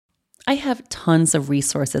I have tons of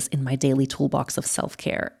resources in my daily toolbox of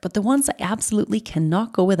self-care, but the ones I absolutely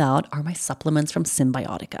cannot go without are my supplements from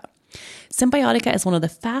Cymbiotika. Cymbiotika is one of the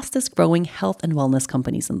fastest growing health and wellness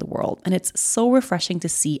companies in the world, and it's so refreshing to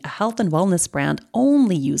see a health and wellness brand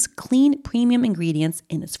only use clean, premium ingredients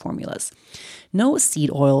in its formulas. No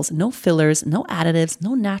seed oils, no fillers, no additives,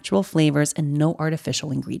 no natural flavors, and no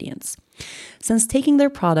artificial ingredients. Since taking their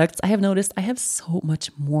products, I have noticed I have so much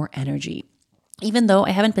more energy. Even though I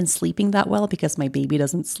haven't been sleeping that well because my baby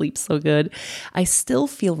doesn't sleep so good, I still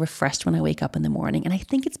feel refreshed when I wake up in the morning. And I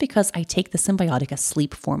think it's because I take the Cymbiotika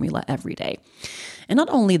sleep formula every day. And not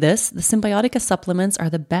only this, the Cymbiotika supplements are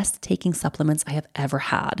the best taking supplements I have ever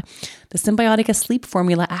had. The Cymbiotika sleep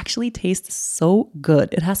formula actually tastes so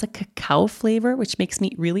good. It has a cacao flavor, which makes me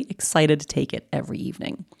really excited to take it every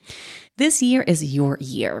evening. This year is your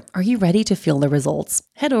year. Are you ready to feel the results?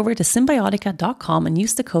 Head over to Cymbiotika.com and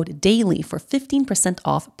use the code DAILY for 15%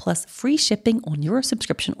 off plus free shipping on your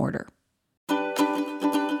subscription order.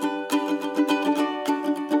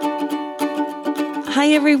 Hi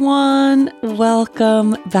everyone,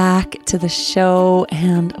 welcome back to the show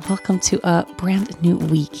and welcome to a brand new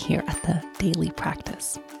week here at the Daily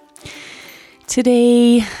Practice.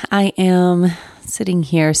 Today I am sitting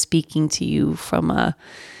here speaking to you from a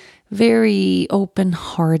very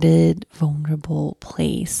open-hearted, vulnerable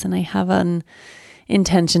place. And I have an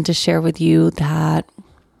intention to share with you that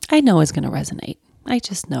I know is going to resonate. I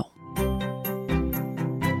just know.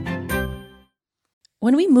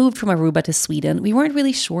 When we moved from Aruba to Sweden, we weren't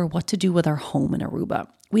really sure what to do with our home in Aruba.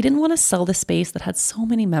 We didn't want to sell the space that had so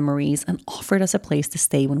many memories and offered us a place to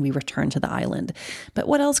stay when we returned to the island. But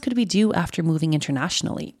what else could we do after moving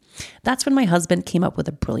internationally? That's when my husband came up with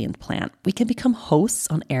a brilliant plan. We can become hosts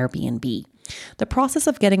on Airbnb. The process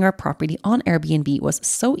of getting our property on Airbnb was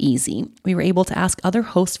so easy. We were able to ask other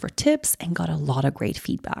hosts for tips and got a lot of great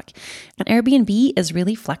feedback. And Airbnb is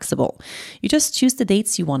really flexible. You just choose the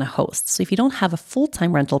dates you want to host. So if you don't have a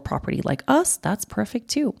full-time rental property like us, that's perfect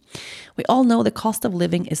too. We all know the cost of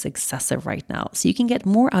living is excessive right now, so you can get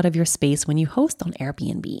more out of your space when you host on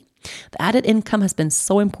Airbnb. The added income has been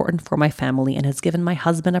so important for my family and has given my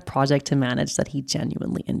husband a project to manage that he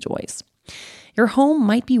genuinely enjoys. Your home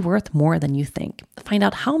might be worth more than you think. Find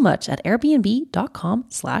out how much at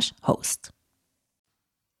airbnb.com/host.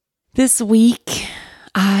 This week,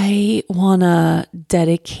 I want to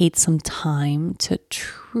dedicate some time to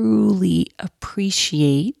truly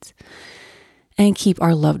appreciate and keep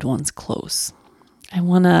our loved ones close. I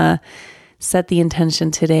want to set the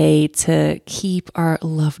intention today to keep our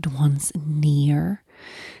loved ones near,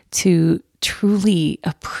 to truly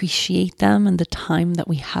appreciate them and the time that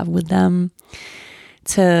we have with them,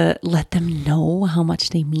 to let them know how much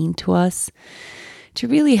they mean to us, to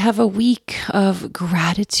really have a week of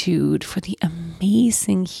gratitude for the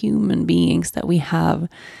amazing human beings that we have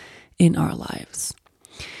in our lives.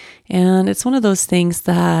 And it's one of those things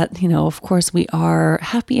that, of course, we are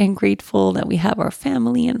happy and grateful that we have our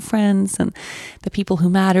family and friends and the people who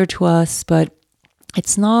matter to us, but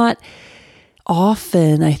it's not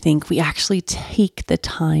often, I think, we actually take the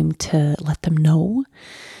time to let them know,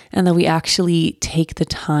 and that we actually take the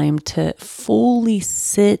time to fully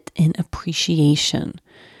sit in appreciation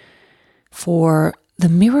for the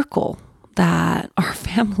miracle that our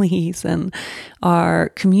families and our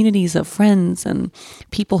communities of friends and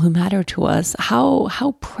people who matter to us,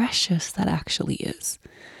 how precious that actually is.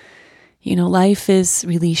 Life is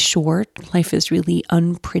really short. Life is really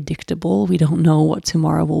unpredictable. We don't know what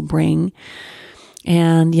tomorrow will bring.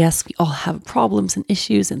 And yes, we all have problems and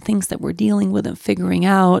issues and things that we're dealing with and figuring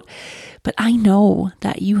out. But I know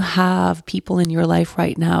that you have people in your life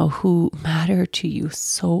right now who matter to you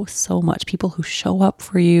so, so much. People who show up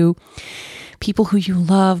for you, people who you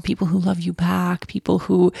love, people who love you back, people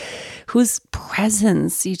whose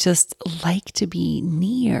presence you just like to be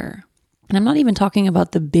near. And I'm not even talking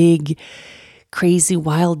about the big, crazy,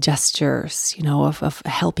 wild gestures, of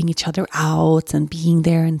helping each other out and being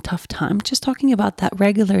there in tough time. I'm just talking about that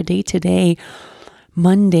regular day-to-day,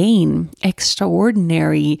 mundane,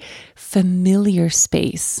 extraordinary, familiar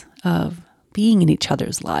space of being in each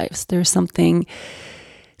other's lives. There's something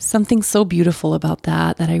so beautiful about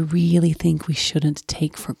that I really think we shouldn't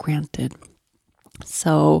take for granted.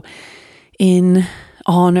 So in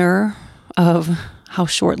honor of how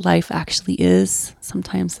short life actually is,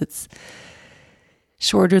 sometimes it's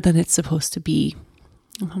shorter than it's supposed to be.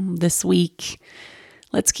 This week,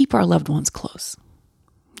 let's keep our loved ones close.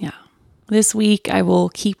 Yeah. This week, I will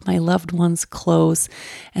keep my loved ones close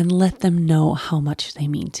and let them know how much they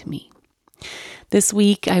mean to me. This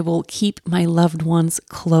week, I will keep my loved ones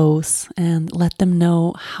close and let them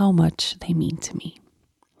know how much they mean to me.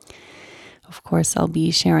 course, I'll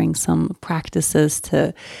be sharing some practices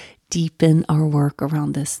to deepen our work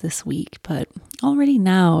around this week. But already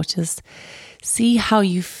now, just see how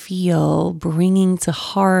you feel, bringing to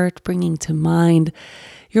heart, bringing to mind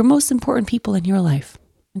your most important people in your life.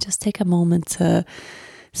 And just take a moment to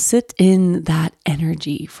sit in that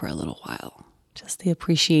energy for a little while. Just the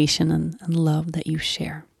appreciation and love that you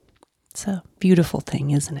share. It's a beautiful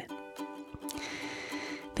thing, isn't it?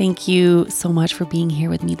 Thank you so much for being here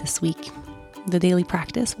with me this week. The Daily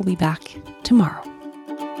Practice will be back tomorrow.